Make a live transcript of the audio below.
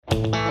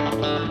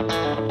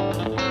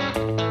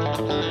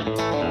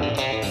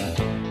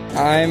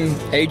I'm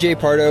AJ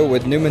Pardo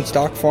with Newman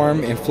Stock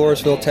Farm in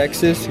Floresville,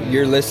 Texas.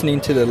 You're listening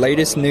to the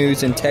latest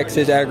news in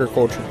Texas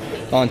agriculture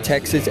on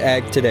Texas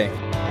Ag Today.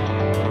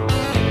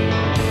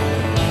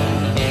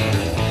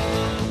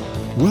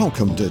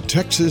 Welcome to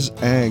Texas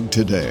Ag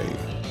Today,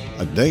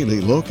 a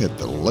daily look at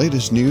the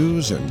latest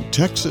news in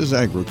Texas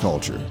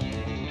agriculture.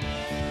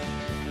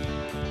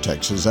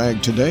 Texas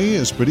Ag Today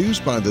is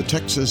produced by the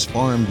Texas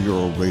Farm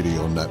Bureau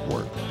Radio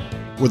Network,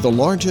 with the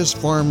largest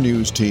farm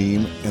news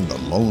team in the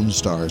Lone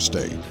Star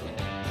State.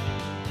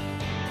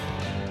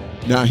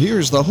 Now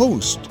here's the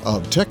host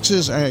of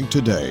Texas Ag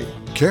Today,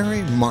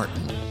 Carrie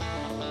Martin.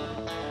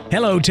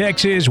 Hello,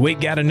 Texas. We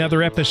got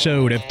another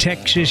episode of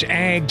Texas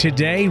Ag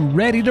Today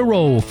ready to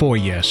roll for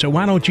you. So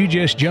why don't you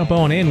just jump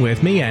on in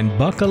with me and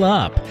buckle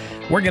up.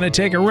 We're going to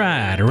take a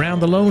ride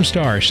around the Lone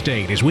Star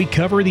State as we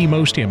cover the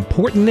most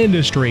important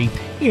industry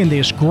in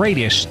this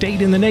greatest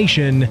state in the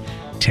nation,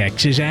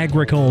 Texas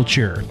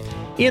agriculture.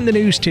 In the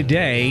news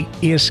today,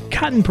 is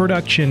cotton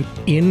production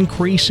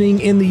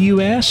increasing in the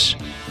U.S.?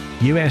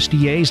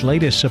 USDA's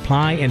latest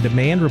supply and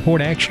demand report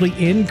actually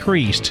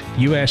increased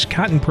U.S.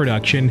 cotton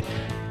production,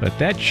 but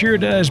that sure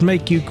does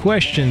make you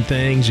question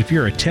things if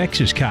you're a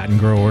Texas cotton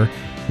grower.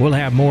 We'll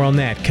have more on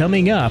that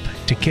coming up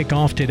to kick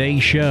off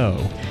today's show.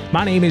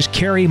 My name is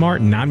Carrie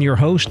Martin. I'm your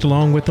host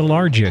along with the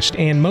largest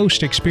and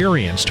most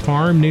experienced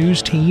farm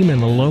news team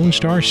in the Lone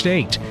Star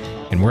State.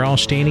 And we're all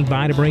standing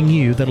by to bring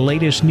you the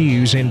latest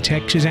news in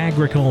Texas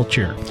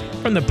agriculture,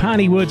 from the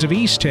piney woods of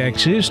East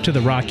Texas to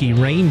the rocky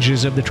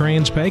ranges of the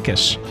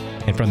Trans-Pecos,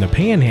 and from the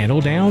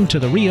Panhandle down to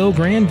the Rio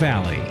Grande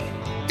Valley.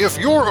 If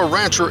you're a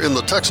rancher in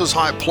the Texas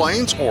High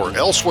Plains or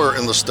elsewhere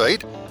in the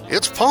state,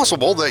 it's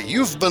possible that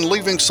you've been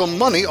leaving some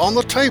money on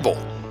the table.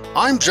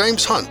 I'm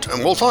James Hunt,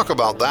 and we'll talk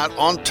about that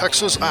on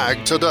Texas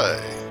Ag Today.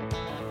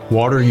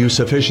 Water use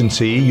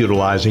efficiency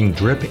utilizing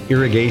drip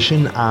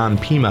irrigation on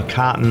Pima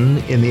cotton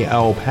in the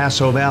El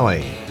Paso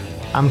Valley.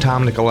 I'm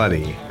Tom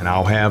Nicoletti, and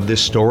I'll have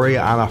this story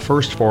on a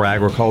first for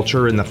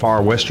agriculture in the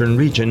far western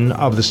region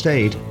of the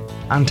state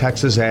on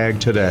Texas Ag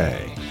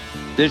Today.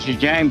 This is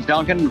James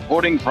Duncan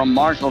reporting from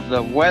Marshall.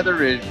 The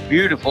weather is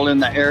beautiful in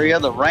the area.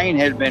 The rain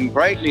has been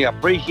greatly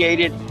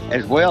appreciated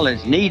as well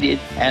as needed,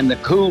 and the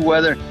cool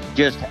weather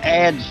just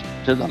adds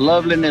to the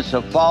loveliness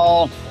of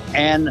fall,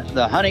 and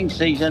the hunting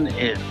season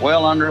is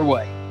well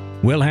underway.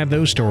 We'll have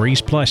those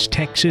stories plus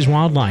Texas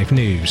wildlife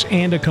news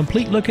and a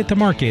complete look at the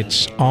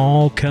markets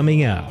all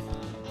coming up.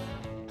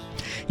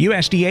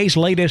 USDA's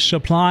latest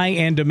supply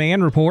and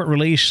demand report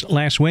released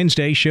last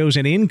Wednesday shows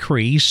an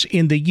increase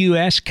in the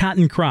U.S.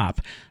 cotton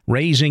crop,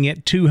 raising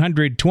it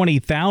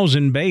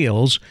 220,000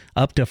 bales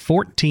up to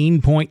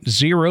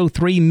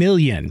 14.03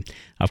 million.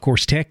 Of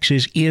course,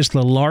 Texas is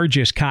the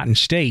largest cotton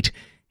state,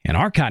 and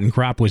our cotton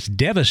crop was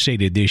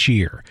devastated this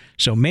year.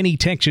 So many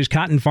Texas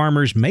cotton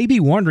farmers may be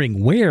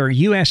wondering where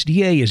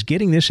USDA is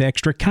getting this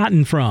extra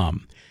cotton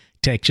from.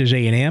 Texas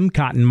A&M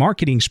cotton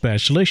marketing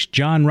specialist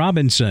John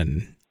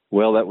Robinson.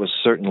 Well, that was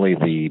certainly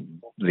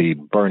the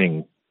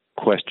burning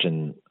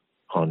question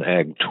on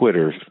Ag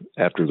Twitter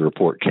after the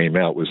report came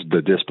out, was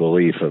the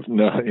disbelief of,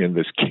 no,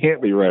 this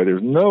can't be right.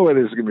 There's no way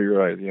this is going to be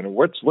right.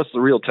 What's the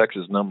real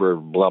Texas number,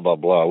 blah, blah,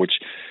 blah, which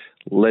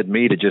led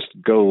me to just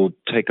go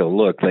take a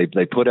look.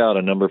 They put out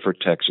a number for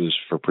Texas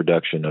for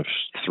production of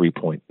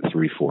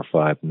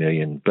 3.345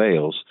 million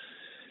bales.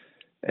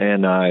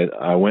 And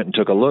I went and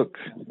took a look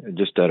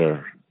just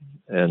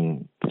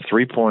and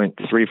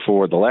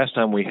 3.34, the last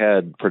time we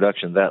had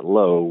production that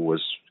low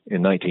was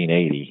in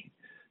 1980.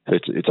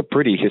 It's a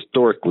pretty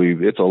historically,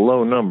 it's a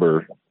low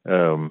number.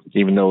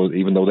 Even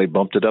though they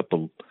bumped it up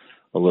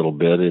a little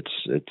bit,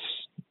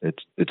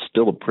 it's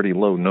still a pretty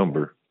low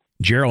number.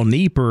 Gerald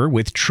Nieper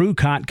with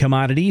TrueCot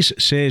Commodities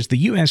says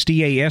the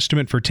USDA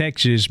estimate for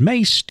Texas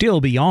may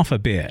still be off a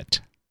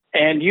bit.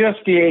 And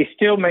USDA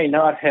still may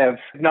not have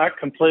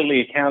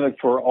completely accounted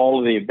for all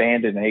of the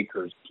abandoned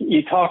acres.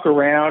 You talk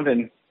around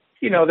and,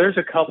 there's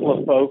a couple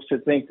of folks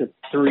that think that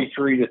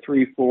 3.3 to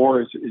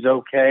 3.4 is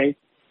okay,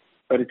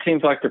 but it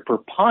seems like the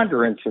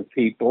preponderance of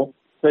people,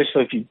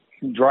 especially if you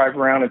drive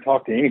around and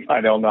talk to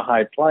anybody on the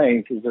high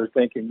plains, is they're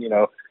thinking,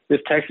 this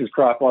Texas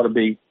crop ought to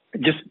be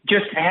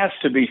just has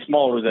to be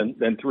smaller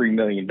than 3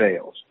 million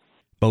bales.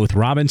 Both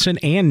Robinson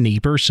and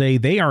Nieper say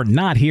they are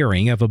not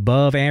hearing of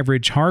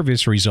above-average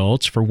harvest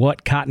results for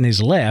what cotton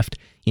is left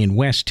in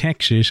West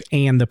Texas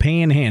and the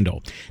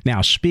Panhandle.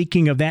 Now,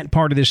 speaking of that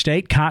part of the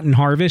state, cotton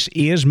harvest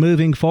is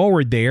moving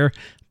forward there,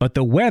 but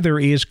the weather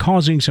is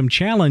causing some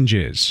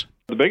challenges.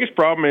 The biggest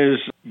problem is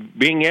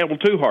being able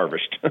to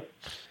harvest.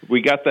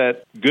 We got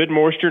that good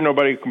moisture,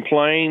 nobody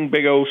complained,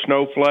 big old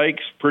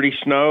snowflakes, pretty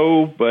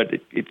snow, but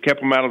it kept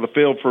them out of the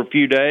field for a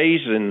few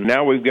days, and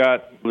now we've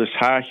got this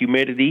high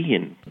humidity.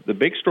 And the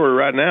big story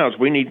right now is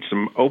we need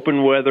some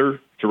open weather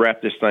to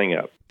wrap this thing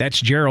up.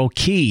 That's Gerald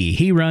Key.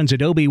 He runs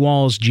Adobe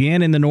Walls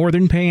Gin in the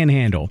Northern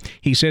Panhandle.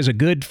 He says a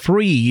good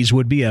freeze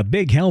would be a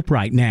big help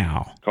right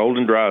now. Cold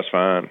and dry is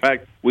fine. In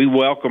fact, we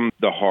welcome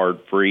the hard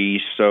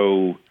freeze.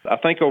 So I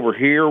think over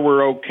here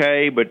we're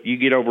okay, but you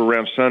get over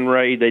around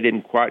Sunray, they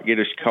didn't quite get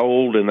as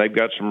cold, and they've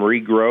got some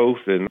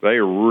regrowth, and they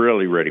are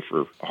really ready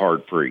for a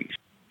hard freeze.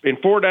 In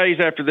 4 days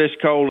after this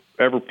cold,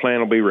 every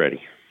plant will be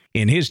ready.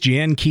 In his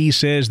gin, Key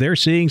says they're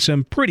seeing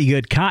some pretty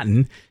good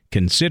cotton,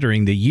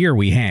 considering the year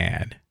we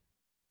had.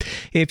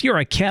 If you're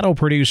a cattle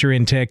producer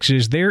in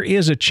Texas, there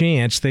is a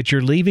chance that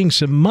you're leaving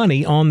some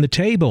money on the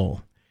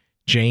table.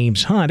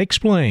 James Hunt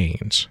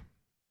explains.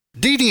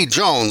 Dee Dee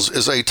Jones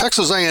is a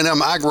Texas A&M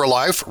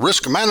AgriLife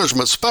risk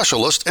management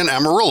specialist in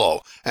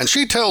Amarillo, and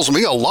she tells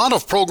me a lot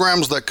of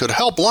programs that could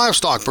help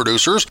livestock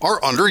producers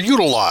are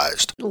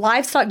underutilized.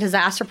 Livestock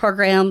disaster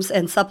programs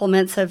and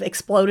supplements have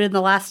exploded in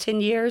the last 10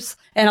 years,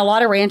 and a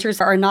lot of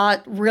ranchers are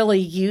not really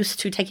used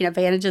to taking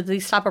advantage of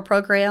these type of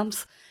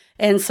programs.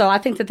 And so I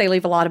think that they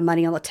leave a lot of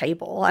money on the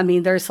table. I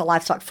mean, there's a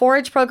livestock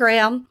forage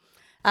program.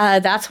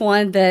 That's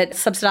one that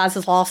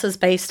subsidizes losses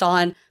based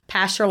on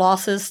pasture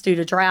losses due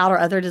to drought or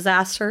other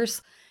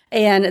disasters.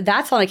 And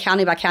that's on a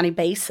county-by-county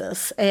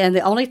basis. And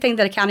the only thing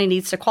that a county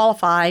needs to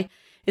qualify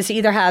is to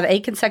either have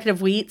 8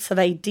 consecutive weeks of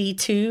a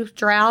D2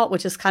 drought,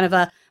 which is kind of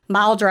a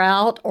mild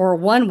drought, or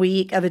 1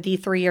 week of a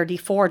D3 or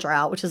D4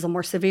 drought, which is a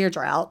more severe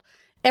drought.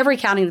 Every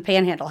county in the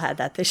Panhandle had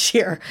that this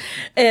year.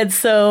 And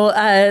so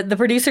the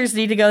producers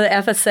need to go to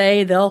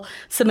FSA. They'll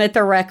submit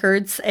their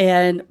records,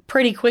 and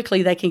pretty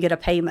quickly they can get a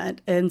payment.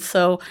 And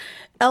so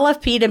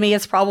LFP to me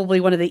is probably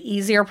one of the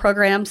easier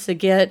programs to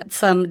get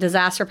some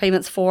disaster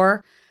payments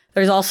for.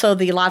 There's also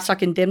the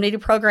Livestock Indemnity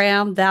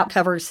Program that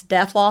covers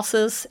death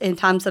losses in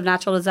times of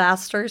natural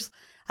disasters.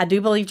 I do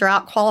believe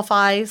drought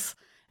qualifies.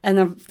 And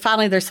then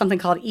finally, there's something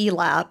called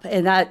ELAP,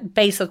 and that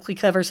basically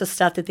covers the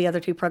stuff that the other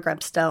two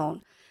programs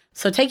don't.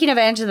 So taking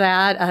advantage of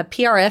that,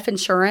 PRF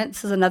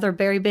insurance is another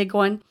very big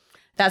one.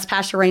 That's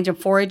pasture, range, and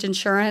forage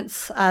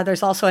insurance.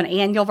 There's also an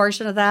annual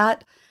version of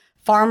that.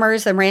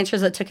 Farmers and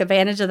ranchers that took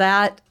advantage of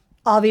that,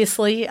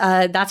 obviously,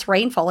 that's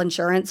rainfall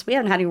insurance. We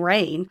haven't had any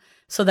rain,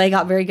 so they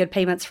got very good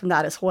payments from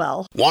that as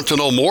well. Want to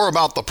know more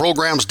about the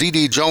programs Dee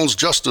Dee Jones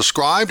just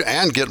described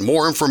and get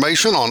more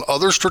information on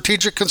other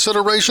strategic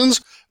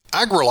considerations?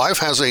 AgriLife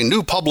has a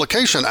new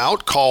publication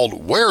out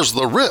called Where's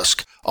the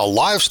Risk? A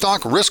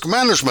Livestock Risk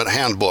Management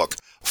Handbook.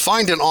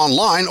 Find it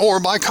online or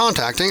by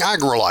contacting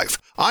AgriLife.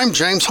 I'm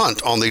James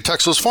Hunt on the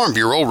Texas Farm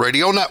Bureau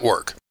Radio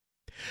Network.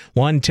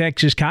 One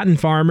Texas cotton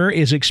farmer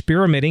is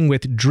experimenting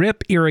with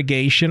drip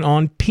irrigation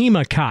on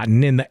Pima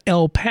cotton in the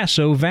El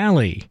Paso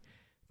Valley.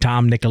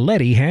 Tom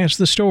Nicoletti has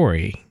the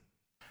story.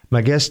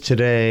 My guest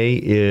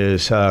today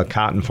is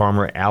cotton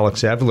farmer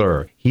Alex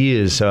Evler. He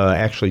is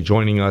actually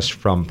joining us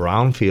from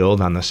Brownfield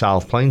on the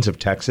South Plains of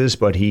Texas,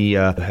 but he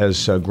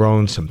has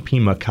grown some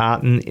Pima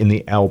cotton in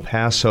the El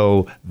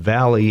Paso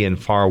Valley in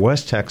far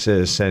west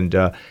Texas. And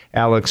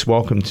Alex,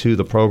 welcome to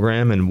the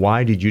program. And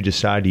why did you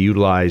decide to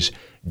utilize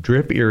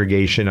drip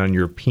irrigation on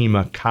your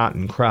Pima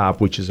cotton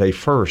crop, which is a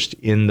first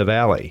in the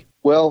valley?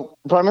 Well,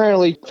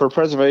 primarily for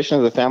preservation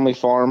of the family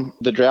farm.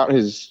 The drought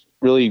has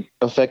really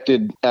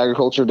affected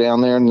agriculture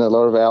down there in the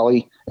lower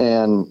valley.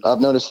 And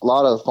I've noticed a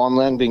lot of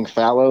farmland being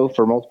fallow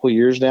for multiple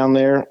years down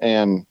there.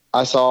 And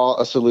I saw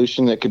a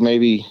solution that could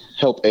maybe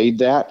help aid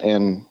that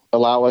and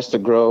allow us to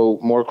grow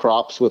more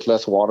crops with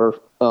less water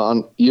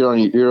on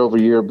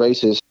year-over-year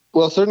basis.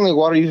 Well, certainly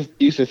water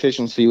use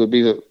efficiency would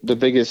be the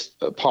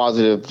biggest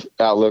positive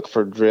outlook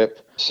for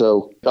drip.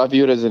 So I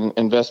view it as an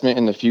investment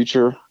in the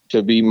future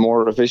to be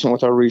more efficient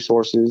with our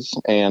resources,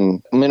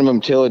 and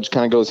minimum tillage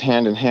kind of goes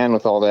hand in hand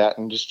with all that,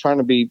 and just trying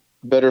to be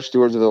better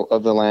stewards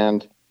of the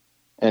land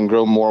and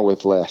grow more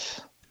with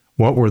less.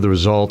 What were the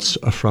results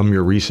from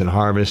your recent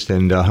harvest,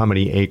 and how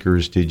many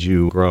acres did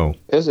you grow?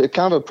 It was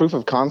kind of a proof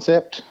of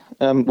concept.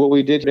 What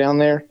we did down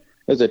there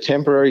was a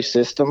temporary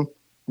system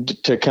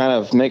to kind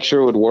of make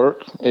sure it would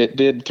work. It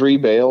did 3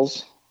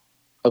 bales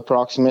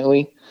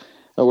approximately.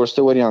 We're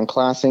still waiting on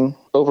classing.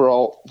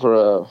 Overall,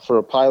 for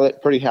a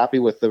pilot, pretty happy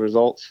with the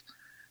results.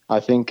 I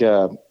think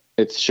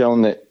it's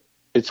shown that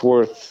it's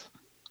worth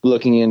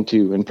looking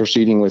into and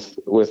proceeding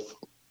with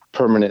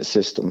permanent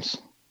systems.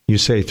 You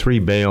say 3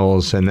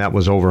 bales, and that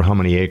was over how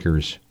many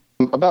acres?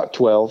 About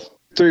 12.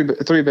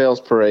 3 bales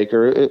per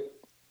acre.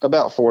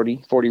 About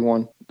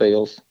 41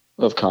 bales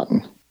of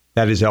cotton.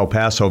 That is El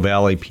Paso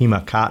Valley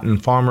Pima cotton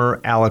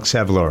farmer Alex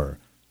Evler.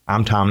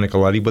 I'm Tom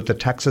Nicoletti with the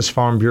Texas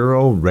Farm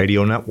Bureau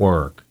Radio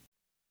Network.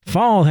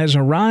 Fall has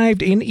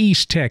arrived in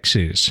East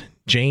Texas.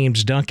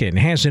 James Duncan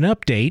has an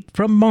update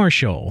from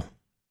Marshall.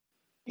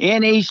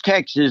 In East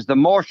Texas, the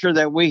moisture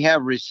that we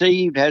have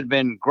received has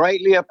been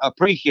greatly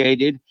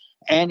appreciated,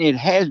 and it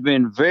has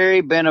been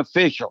very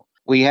beneficial.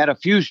 We had a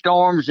few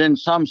storms in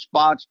some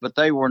spots, but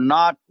they were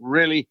not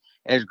really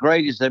as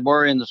great as they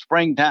were in the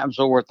springtime,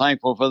 so we're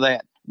thankful for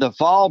that. The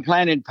fall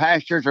planted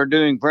pastures are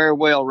doing very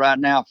well right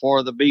now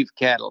for the beef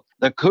cattle.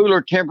 The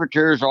cooler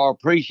temperatures are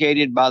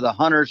appreciated by the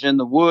hunters in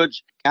the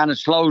woods, kind of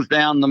slows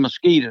down the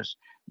mosquitoes.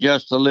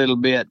 just a little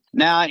bit.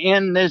 Now,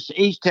 in this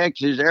East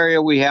Texas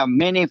area, we have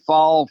many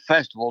fall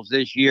festivals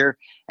this year,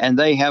 and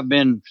they have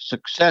been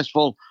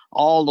successful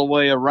all the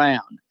way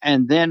around.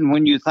 And then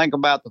when you think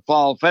about the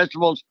fall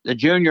festivals, the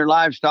junior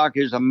livestock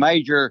is a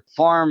major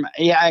farm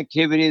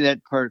activity that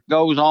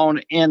goes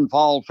on in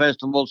fall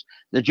festivals.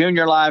 The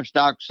junior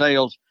livestock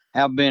sales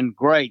have been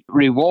great.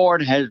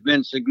 Reward has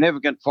been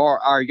significant for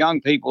our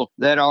young people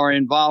that are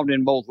involved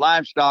in both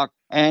livestock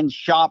and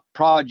shop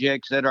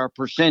projects that are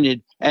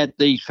presented at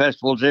these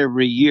festivals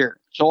every year.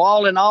 So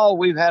all in all,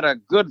 we've had a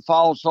good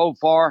fall so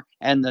far,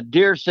 and the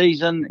deer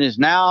season is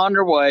now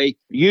underway.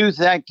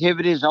 Youth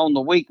activities on the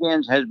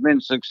weekends has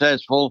been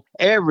successful.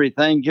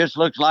 Everything just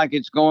looks like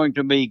it's going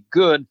to be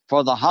good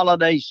for the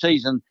holiday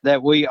season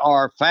that we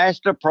are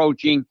fast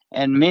approaching,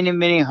 and many,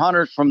 many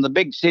hunters from the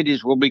big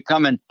cities will be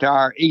coming to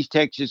our East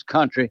Texas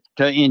country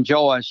to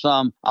enjoy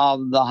some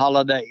of the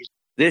holidays.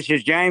 This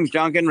is James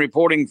Duncan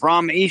reporting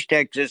from East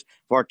Texas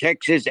for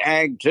Texas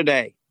Ag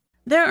Today.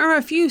 There are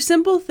a few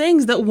simple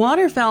things that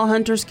waterfowl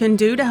hunters can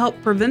do to help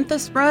prevent the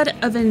spread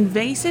of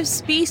invasive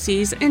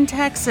species in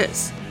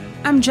Texas.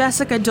 I'm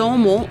Jessica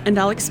Domel, and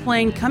I'll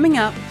explain coming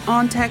up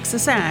on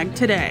Texas Ag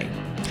Today.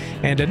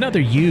 And another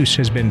use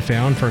has been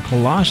found for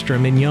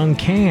colostrum in young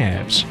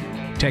calves.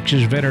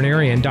 Texas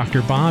veterinarian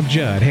Dr. Bob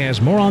Judd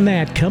has more on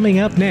that coming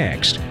up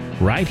next,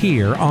 right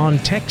here on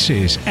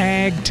Texas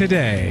Ag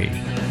Today.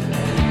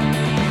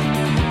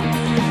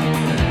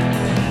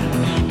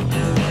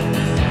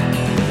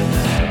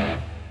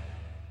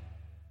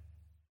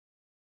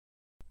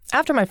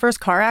 After my first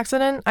car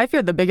accident, I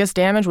feared the biggest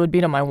damage would be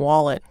to my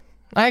wallet.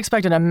 I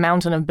expected a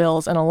mountain of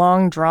bills and a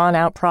long,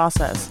 drawn-out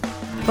process.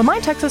 But my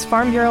Texas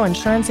Farm Bureau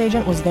insurance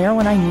agent was there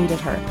when I needed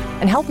her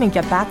and helped me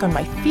get back on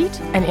my feet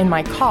and in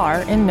my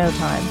car in no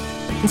time.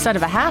 Instead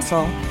of a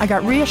hassle, I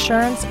got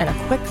reassurance and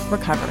a quick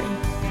recovery.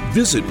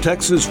 Visit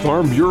Texas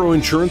Farm Bureau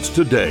Insurance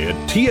today at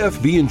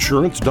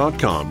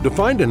tfbinsurance.com to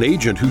find an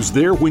agent who's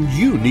there when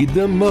you need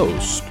them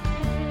most.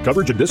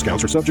 Coverage and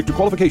discounts are subject to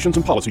qualifications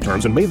and policy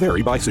terms and may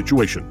vary by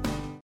situation.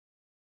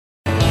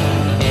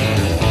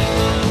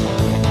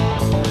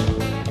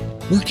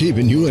 We're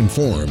keeping you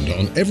informed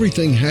on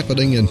everything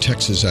happening in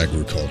Texas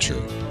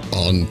agriculture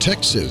on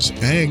Texas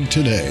Ag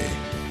Today.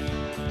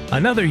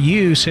 Another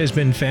use has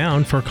been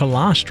found for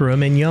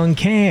colostrum in young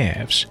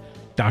calves.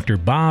 Dr.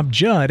 Bob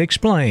Judd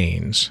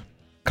explains.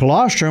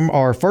 Colostrum,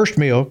 or first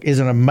milk, is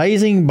an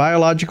amazing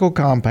biological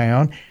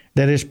compound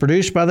that is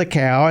produced by the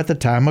cow at the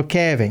time of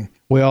calving.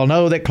 We all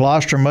know that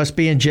colostrum must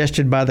be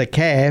ingested by the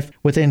calf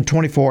within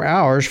 24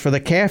 hours for the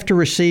calf to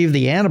receive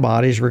the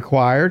antibodies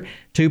required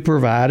to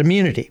provide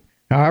immunity.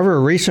 However, a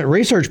recent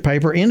research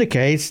paper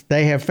indicates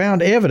they have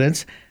found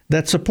evidence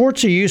that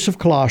supports the use of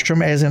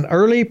colostrum as an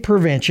early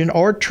prevention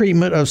or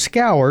treatment of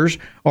scours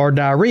or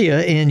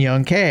diarrhea in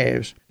young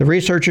calves. The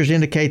researchers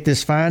indicate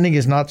this finding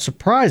is not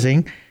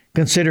surprising,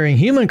 considering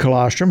human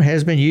colostrum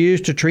has been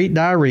used to treat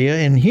diarrhea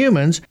in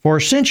humans for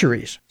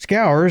centuries.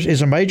 Scours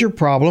is a major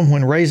problem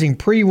when raising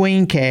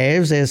pre-weaned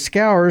calves, as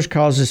scours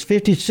causes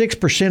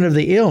 56% of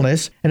the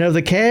illness, and of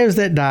the calves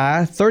that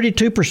die,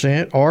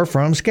 32% are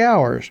from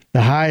scours.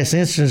 The highest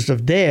incidence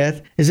of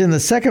death is in the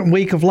second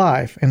week of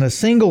life, and a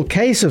single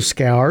case of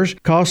scours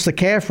costs the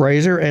calf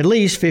raiser at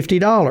least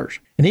 $50.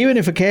 And even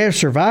if a calf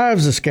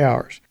survives the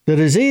scours, the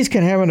disease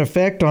can have an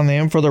effect on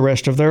them for the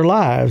rest of their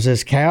lives,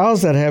 as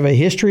cows that have a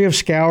history of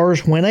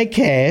scours when a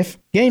calf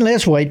gain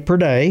less weight per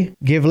day,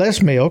 give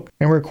less milk,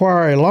 and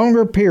require a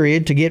longer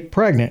period to get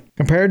pregnant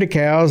compared to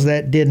cows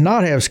that did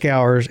not have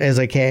scours as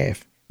a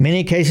calf.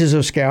 Many cases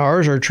of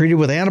scours are treated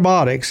with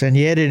antibiotics, and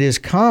yet it is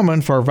common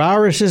for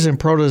viruses and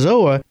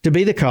protozoa to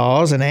be the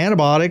cause, and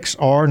antibiotics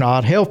are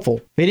not helpful.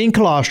 Feeding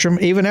colostrum,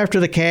 even after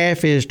the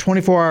calf is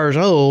 24 hours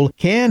old,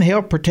 can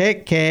help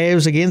protect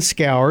calves against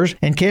scours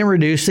and can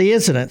reduce the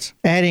incidence.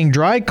 Adding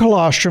dried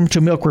colostrum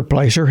to milk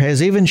replacer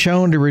has even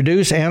shown to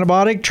reduce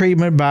antibiotic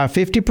treatment by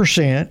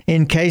 50%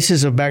 in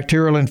cases of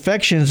bacterial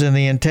infections in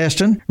the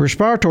intestine,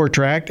 respiratory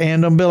tract,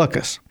 and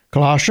umbilicus.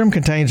 Colostrum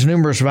contains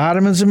numerous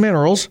vitamins and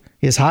minerals,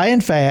 is high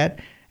in fat,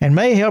 and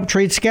may help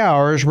treat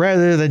scours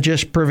rather than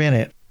just prevent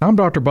it. I'm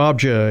Dr. Bob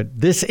Judd.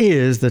 This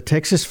is the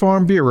Texas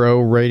Farm Bureau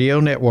Radio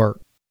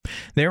Network.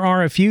 There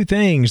are a few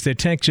things that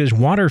Texas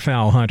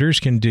waterfowl hunters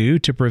can do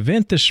to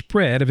prevent the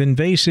spread of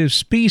invasive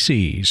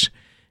species.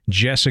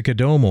 Jessica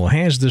Domel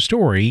has the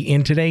story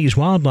in today's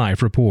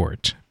Wildlife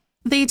Report.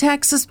 The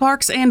Texas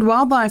Parks and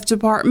Wildlife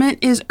Department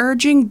is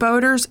urging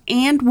boaters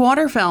and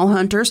waterfowl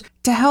hunters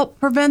to help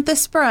prevent the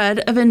spread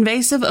of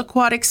invasive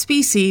aquatic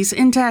species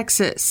in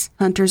Texas.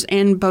 Hunters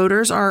and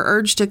boaters are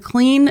urged to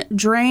clean,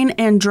 drain,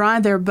 and dry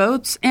their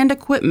boats and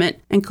equipment,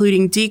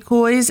 including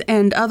decoys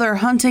and other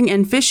hunting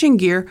and fishing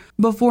gear,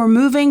 before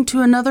moving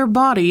to another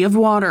body of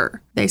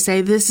water. They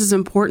say this is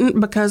important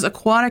because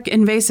aquatic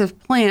invasive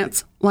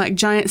plants, like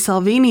giant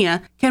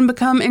salvinia, can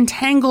become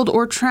entangled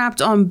or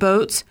trapped on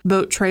boats,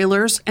 boat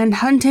trailers, and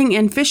hunting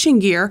and fishing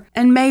gear,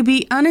 and may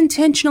be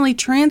unintentionally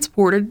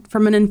transported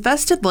from an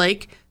infested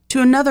lake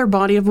to another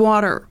body of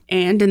water.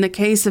 And in the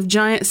case of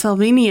giant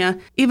salvinia,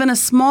 even a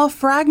small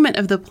fragment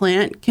of the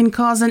plant can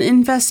cause an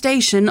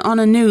infestation on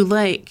a new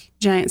lake.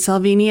 Giant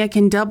salvinia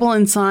can double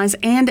in size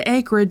and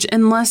acreage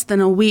in less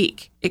than a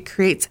week. It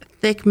creates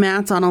thick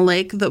mats on a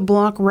lake that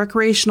block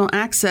recreational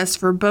access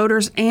for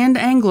boaters and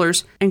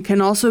anglers and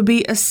can also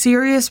be a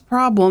serious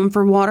problem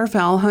for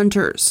waterfowl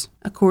hunters.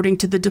 According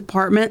to the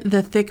department,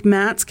 the thick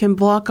mats can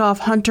block off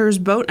hunters'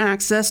 boat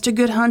access to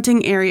good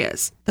hunting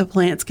areas. The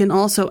plants can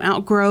also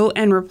outgrow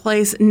and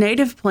replace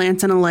native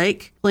plants in a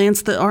lake,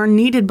 plants that are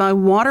needed by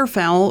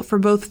waterfowl for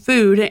both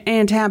food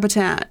and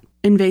habitat.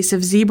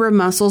 Invasive zebra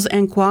mussels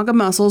and quagga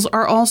mussels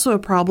are also a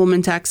problem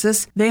in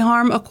Texas. They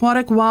harm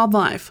aquatic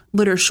wildlife,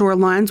 litter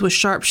shorelines with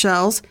sharp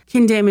shells,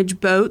 can damage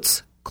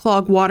boats,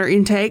 clog water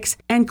intakes,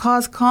 and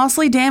cause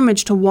costly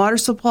damage to water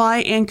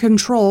supply and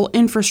control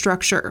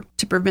infrastructure.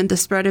 To prevent the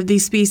spread of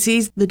these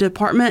species, the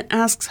department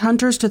asks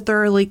hunters to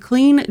thoroughly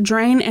clean,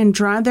 drain, and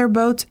dry their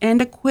boats and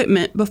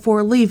equipment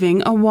before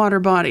leaving a water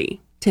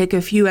body. Take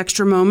a few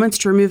extra moments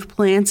to remove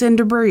plants and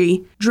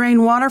debris,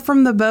 drain water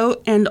from the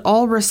boat and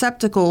all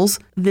receptacles,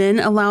 then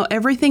allow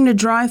everything to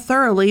dry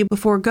thoroughly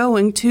before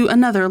going to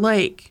another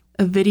lake.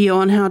 A video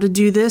on how to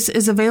do this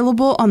is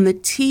available on the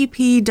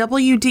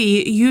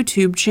TPWD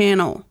YouTube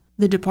channel.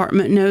 The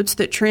department notes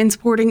that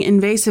transporting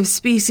invasive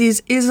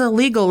species is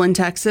illegal in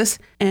Texas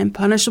and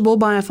punishable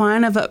by a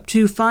fine of up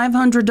to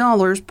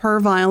 $500 per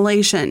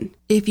violation.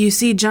 If you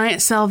see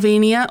giant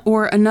salvinia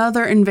or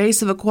another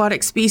invasive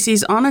aquatic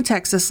species on a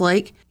Texas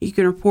lake, you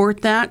can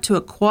report that to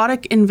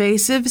Aquatic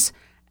Invasives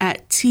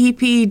at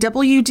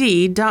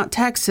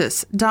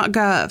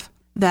tpwd.texas.gov.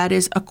 That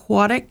is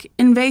Aquatic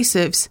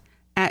Invasives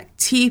at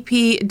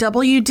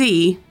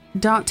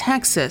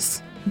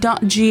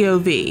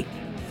tpwd.texas.gov.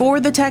 For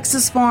the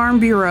Texas Farm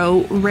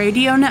Bureau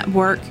Radio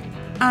Network,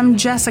 I'm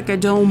Jessica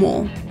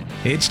Domel.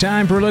 It's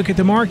time for a look at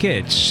the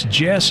markets.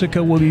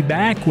 Jessica will be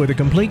back with a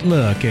complete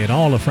look at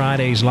all of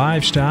Friday's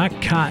livestock,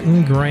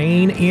 cotton,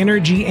 grain,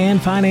 energy,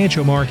 and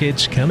financial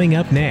markets coming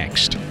up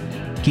next.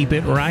 Keep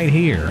it right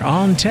here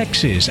on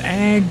Texas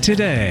Ag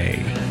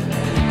Today.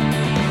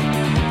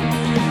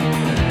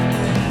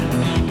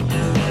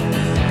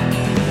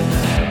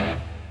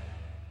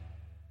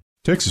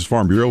 Texas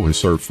Farm Bureau has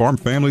served farm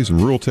families in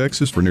rural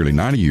Texas for nearly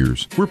 90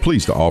 years. We're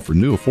pleased to offer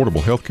new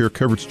affordable health care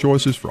coverage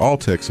choices for all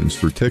Texans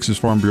through Texas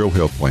Farm Bureau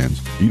health plans.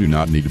 You do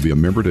not need to be a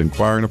member to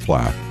inquire and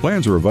apply.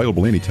 Plans are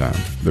available anytime.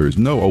 There is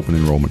no open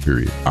enrollment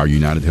period. Our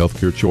United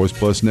Healthcare Choice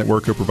Plus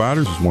network of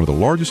providers is one of the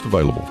largest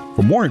available.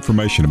 For more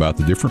information about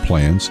the different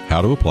plans,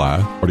 how to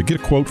apply, or to get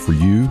a quote for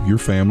you, your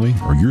family,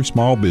 or your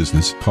small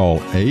business, call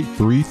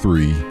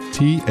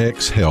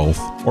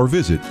 833-TX-HEALTH or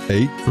visit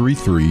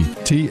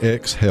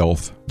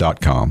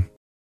 833txhealth.com.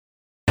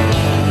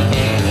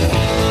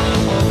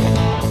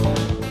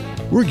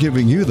 We're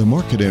giving you the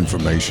market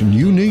information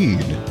you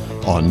need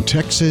on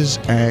Texas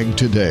Ag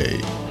Today.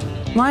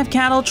 Live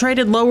cattle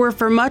traded lower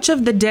for much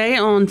of the day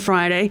on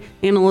Friday.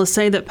 Analysts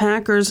say that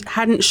packers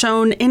hadn't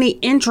shown any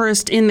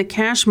interest in the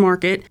cash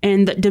market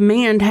and that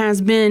demand has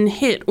been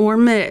hit or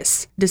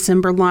miss.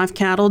 December live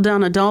cattle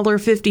down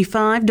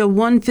 $1.55 to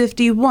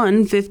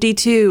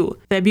 $151.52.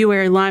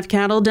 February live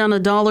cattle down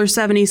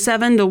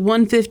 $1.77 to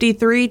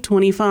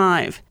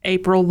 $153.25.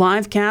 April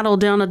live cattle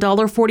down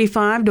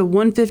 $1.45 to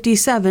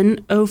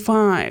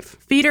 $157.05.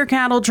 Feeder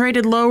cattle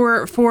traded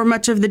lower for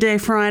much of the day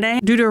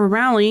Friday due to a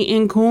rally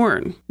in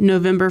corn.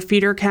 November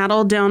feeder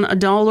cattle down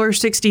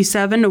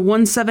 $1.67 to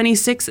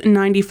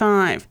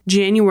 $176.95.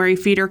 January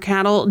feeder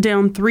cattle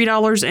down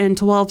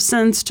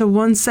 $3.12 to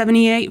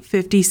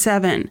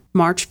 $178.57.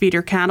 March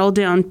feeder cattle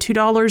down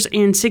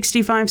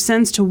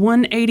 $2.65 to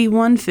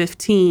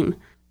 $181.15.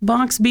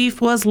 Box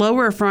beef was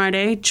lower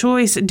Friday.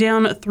 Choice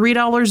down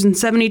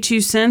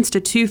 $3.72 to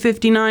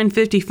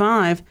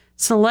 $259.55.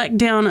 Select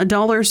down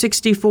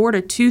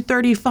 $1.64 to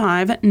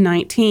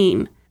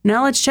 $235.19.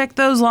 Now let's check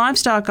those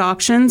livestock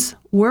auctions.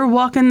 We're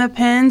walking the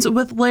pens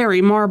with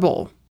Larry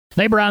Marble.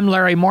 Neighbor, I'm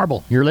Larry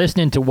Marble. You're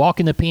listening to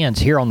Walking the Pens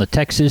here on the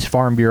Texas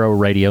Farm Bureau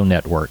Radio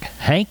Network.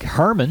 Hank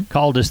Herman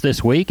called us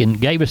this week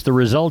and gave us the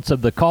results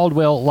of the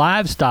Caldwell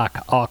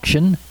Livestock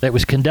Auction that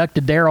was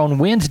conducted there on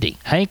Wednesday.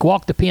 Hank,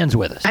 walk the pens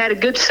with us. I had a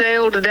good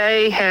sale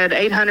today, had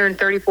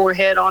 834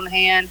 head on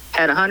hand,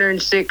 had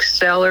 106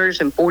 sellers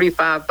and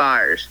 45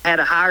 buyers. Had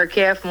a higher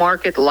calf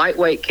market, the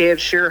lightweight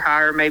calves sure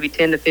higher, maybe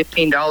 $10 to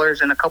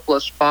 $15 in a couple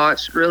of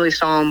spots. Really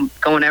saw them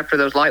going after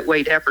those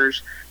lightweight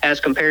heifers. As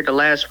compared to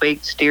last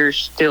week, steers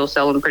still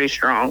selling pretty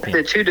strong.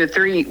 The 2 to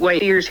 3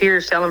 weight steers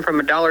here selling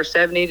from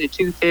 $1.70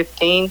 to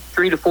 $2.15.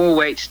 3 to 4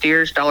 weight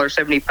steers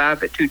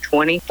 $1.75 at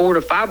 $2.20. 4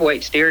 to 5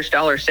 weight steers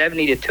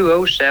 $1.70 to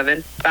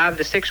 $2.07. 5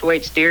 to 6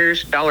 weight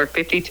steers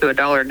 $1.50 to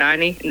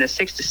 $1.90. And the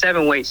 6 to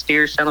 7 weight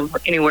steers selling for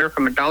anywhere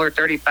from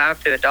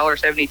 $1.35 to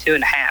 $1.72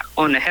 and a half.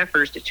 On the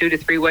heifers, the 2 to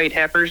 3 weight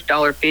heifers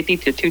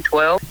 $1.50 to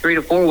 $2.12. 3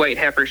 to 4 weight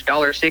heifers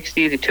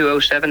 $1.60 to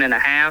 $2.07 and a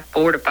half.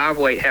 4 to 5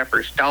 weight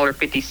heifers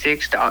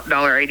 $1.56 to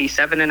 $1.87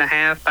 and a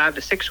half. 5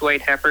 to 6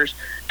 weight heifers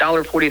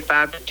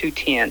 $1.45 to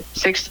 $2.10.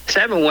 6 to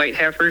 7 weight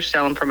heifers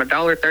selling from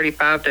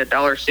 $1.35 to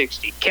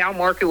 $1.60. Cow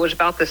market was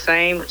about the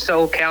same.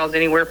 Sold cows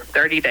anywhere from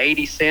 30 to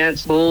 80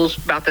 cents.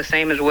 Bulls about the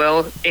same as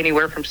well,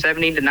 anywhere from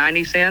 70 to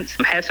 90 cents.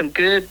 Had some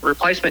good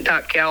replacement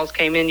type cows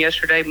came in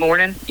yesterday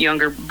morning.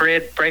 Younger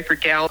bred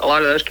Brayford cows. A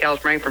lot of those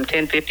cows range from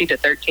 $10.50 to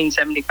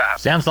 $13.75.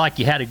 Sounds like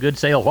you had a good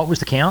sale. What was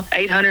the count?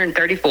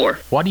 834.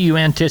 What do you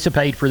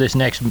anticipate for this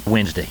next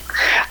Wednesday?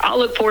 I'll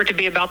look for it to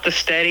be about the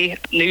steady.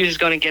 News is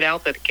going to get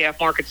out that the calf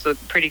markets look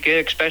pretty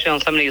good, especially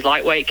on some of these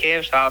lightweight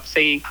calves. So I'll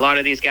see a lot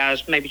of these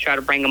guys maybe try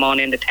to bring them on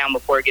into town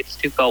before it gets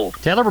too cold.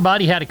 Tell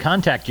everybody how to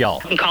contact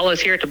y'all. You can call us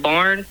here at the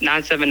barn,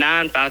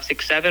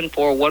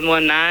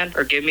 979-567-4119,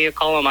 or give me a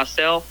call on my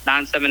cell,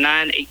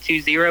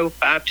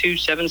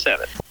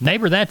 979-820-5277.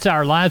 Neighbor, that's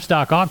our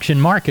livestock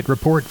auction market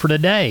report for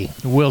today.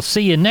 We'll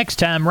see you next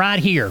time right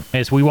here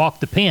as we walk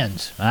the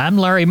pens. I'm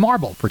Larry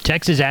Marble for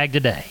Texas Ag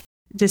Today.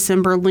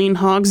 December lean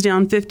hogs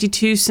down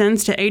 52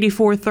 cents to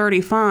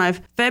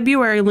 84.35.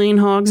 February lean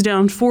hogs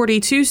down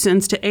 42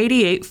 cents to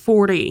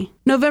 88.40.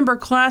 November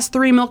Class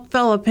 3 milk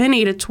fell a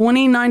penny to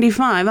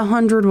 20.95 a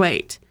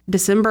hundredweight.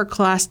 December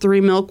Class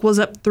 3 milk was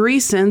up 3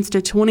 cents to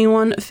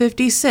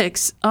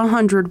 21.56 a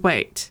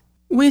hundredweight.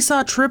 We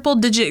saw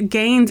triple-digit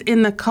gains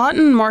in the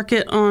cotton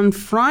market on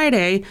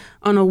Friday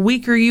on a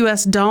weaker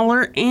U.S.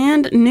 dollar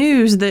and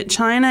news that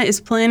China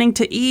is planning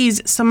to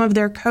ease some of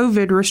their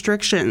COVID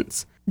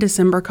restrictions.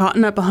 December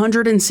cotton up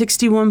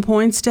 161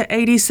 points to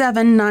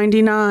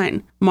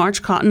 87.99.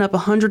 March cotton up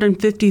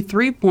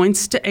 153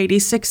 points to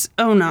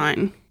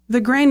 86.09.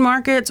 The grain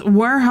markets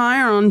were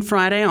higher on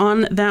Friday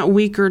on that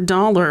weaker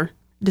dollar.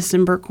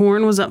 December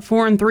corn was up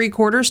 4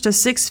 3/4 to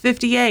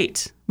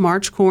 6.58.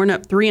 March corn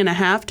up 3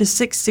 1/2 to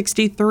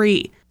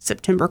 6.63.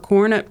 September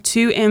corn up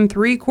 2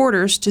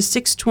 3/4 to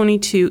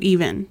 6.22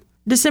 even.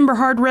 December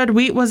hard red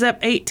wheat was up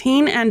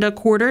 18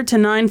 1/4 to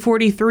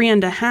 9.43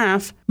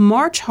 1/2.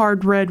 March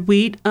hard red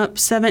wheat up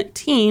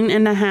 17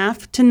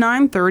 1/2 to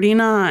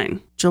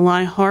 9.39.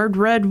 July hard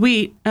red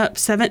wheat up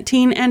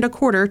 17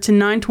 1/4 to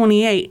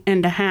 9.28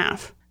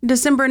 1/2.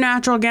 December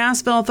natural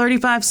gas fell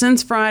 35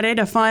 cents Friday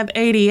to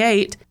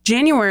 5.88.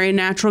 January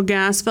natural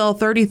gas fell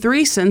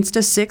 33 cents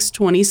to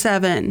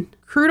 6.27.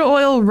 Crude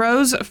oil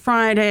rose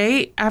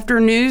Friday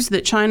after news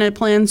that China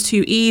plans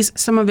to ease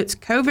some of its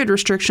COVID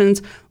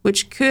restrictions,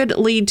 which could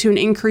lead to an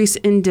increase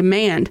in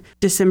demand.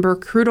 December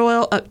crude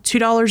oil up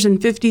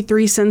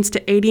 $2.53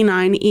 to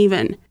 89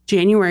 even.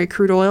 January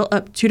crude oil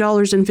up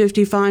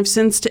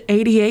 $2.55 to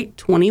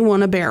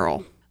 88.21 a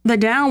barrel. The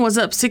Dow was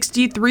up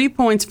 63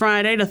 points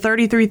Friday to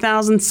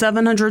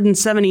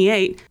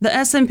 33,778. The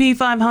S&P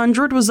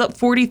 500 was up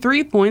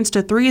 43 points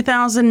to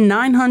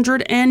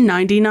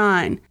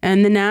 3,999.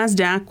 And the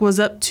Nasdaq was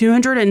up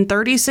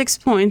 236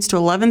 points to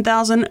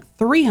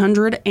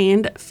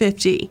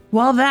 11,350.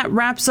 Well, that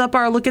wraps up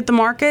our look at the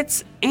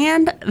markets,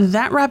 and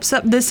that wraps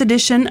up this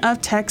edition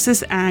of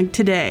Texas Ag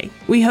Today.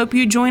 We hope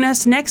you join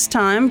us next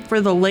time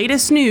for the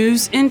latest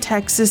news in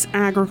Texas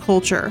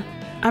agriculture.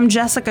 I'm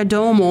Jessica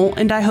Domel,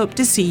 and I hope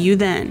to see you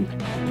then.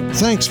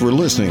 Thanks for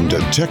listening to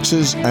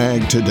Texas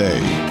Ag Today.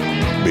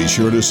 Be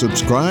sure to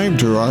subscribe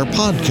to our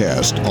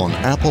podcast on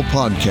Apple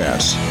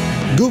Podcasts,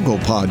 Google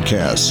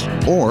Podcasts,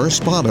 or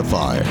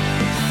Spotify.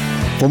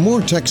 For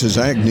more Texas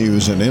Ag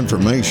news and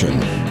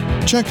information,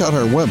 check out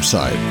our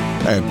website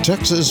at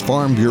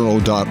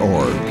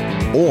texasfarmbureau.org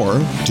or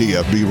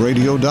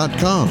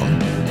tfbradio.com.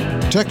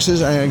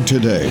 Texas Ag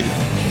Today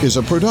is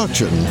a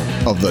production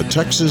of the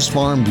Texas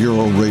Farm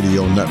Bureau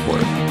Radio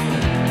Network.